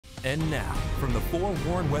And now, from the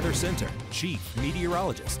Forewarn Weather Center, Chief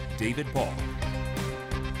Meteorologist David Paul.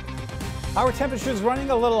 Our temperature is running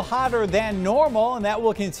a little hotter than normal, and that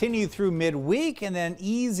will continue through midweek and then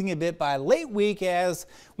easing a bit by late week as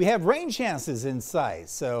we have rain chances in sight.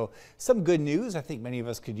 So some good news. I think many of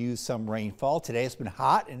us could use some rainfall. Today it's been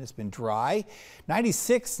hot and it's been dry.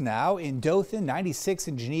 96 now in Dothan, 96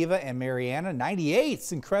 in Geneva and Mariana,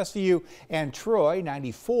 98 in Crestview and Troy,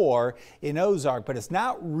 94 in Ozark, but it's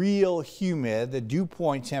not real humid. The dew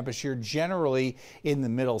point temperature generally in the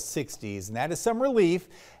middle 60s, and that is some relief.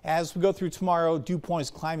 As we go through tomorrow, dew points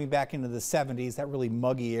climbing back into the 70s. That really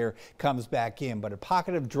muggy air comes back in, but a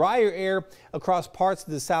pocket of drier air across parts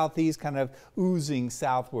of the southeast kind of oozing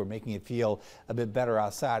southward, making it feel a bit better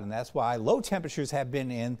outside. And that's why low temperatures have been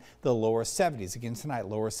in the lower 70s. Again tonight,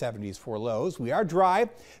 lower 70s for lows. We are dry.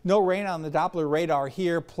 No rain on the Doppler radar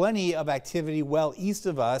here. Plenty of activity well east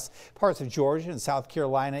of us. Parts of Georgia and South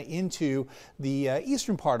Carolina into the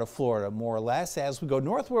eastern part of Florida, more or less. As we go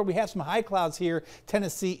northward, we have some high clouds here.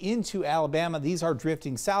 Tennessee into Alabama. These are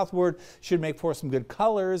drifting southward. Should make for some good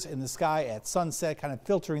colors in the sky at sunset, kind of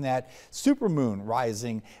filtering that supermoon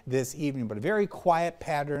rising this evening, but a very quiet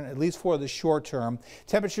pattern, at least for the short term.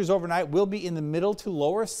 Temperatures overnight will be in the middle to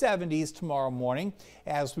lower 70s tomorrow morning.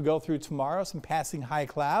 As we go through tomorrow, some passing high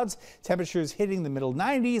clouds. Temperatures hitting the middle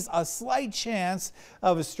 90s. A slight chance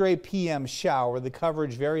of a stray PM shower. The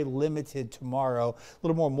coverage very limited tomorrow. A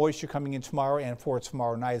little more moisture coming in tomorrow and for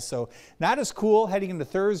tomorrow night. So not as cool heading into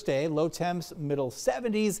Thursday. Low temps middle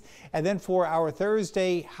 70s. And then for our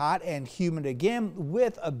Thursday, hot and humid again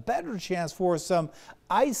with a better chance for some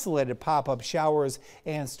isolated pop-up showers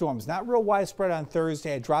and storms. Not real widespread on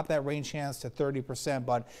Thursday. I dropped that rain chance to 30%,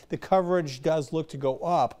 but the coverage does look to go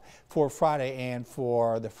up for Friday and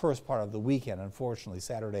for the first part of the weekend. Unfortunately,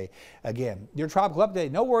 Saturday again. Your tropical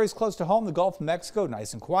update. No worries close to home. The Gulf of Mexico,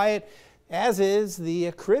 nice and quiet, as is the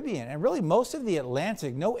Caribbean and really most of the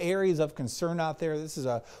Atlantic. No areas of concern out there. This is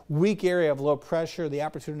a weak area of low pressure. The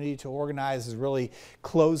opportunity to organize is really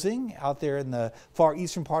closing out there in the far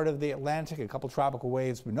eastern part of the Atlantic. A couple tropical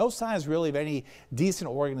waves, but no signs really of any decent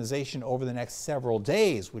organization over the next several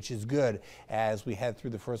days, which is good as we head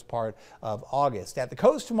through the first part of August. At the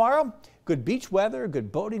coast tomorrow, good beach weather,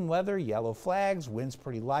 good boating weather, yellow flags, winds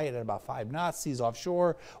pretty light at about 5 knots, seas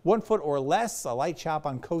offshore 1 foot or less, a light chop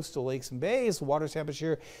on coastal lakes and bays. Water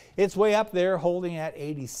temperature, it's way up there, holding at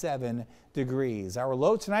 87 degrees. Our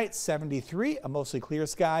low tonight, 73, a mostly clear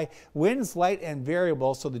sky, winds light and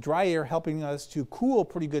variable, so the dry air helping us to cool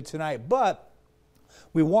pretty good tonight, but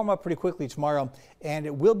we warm up pretty quickly tomorrow, and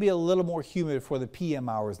it will be a little more humid for the PM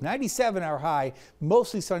hours. 97 our high,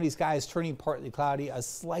 mostly sunny skies turning partly cloudy, a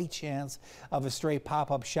slight chance of a stray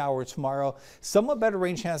pop-up shower tomorrow. Somewhat better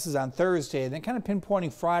rain chances on Thursday, and then kind of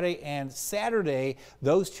pinpointing Friday and Saturday,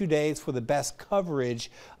 those 2 days for the best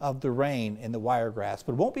coverage of the rain in the Wiregrass.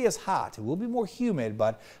 But it won't be as hot. It will be more humid,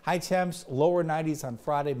 but high temps, lower 90s on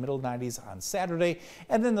Friday, middle 90s on Saturday,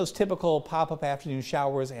 and then those typical pop-up afternoon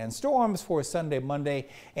showers and storms for Sunday, Monday,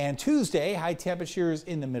 and Tuesday. High temperatures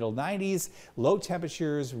in the middle 90s, low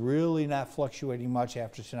temperatures really not fluctuating much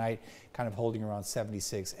after tonight, kind of holding around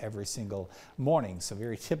 76 every single morning. So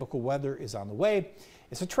very typical weather is on the way.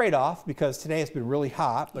 It's a trade-off because today has been really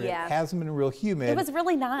hot, but it hasn't been real humid. It was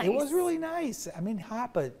really nice. It was really nice. I mean,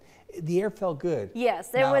 hot, but the air felt good.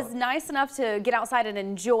 Yes, it was nice enough to get outside and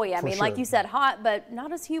enjoy. I mean, like you said, hot, but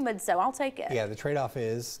not as humid, so I'll take it. Yeah, the trade-off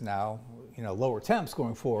is now, you know, lower temps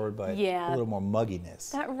going forward, but a little more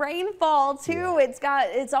mugginess. That rainfall too.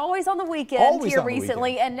 It's always on the weekend here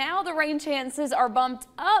recently, and now the rain chances are bumped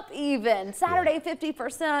up even. Saturday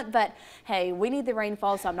 50%, but hey, we need the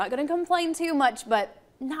rainfall, so I'm not going to complain too much, but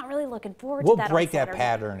not really looking forward to that. We'll break that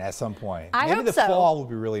pattern at some point. Maybe the fall will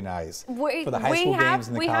be really nice for the high school games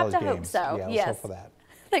and the college games. We have to hope so. Yeah, let's hope for that.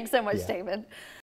 Thanks so much, David.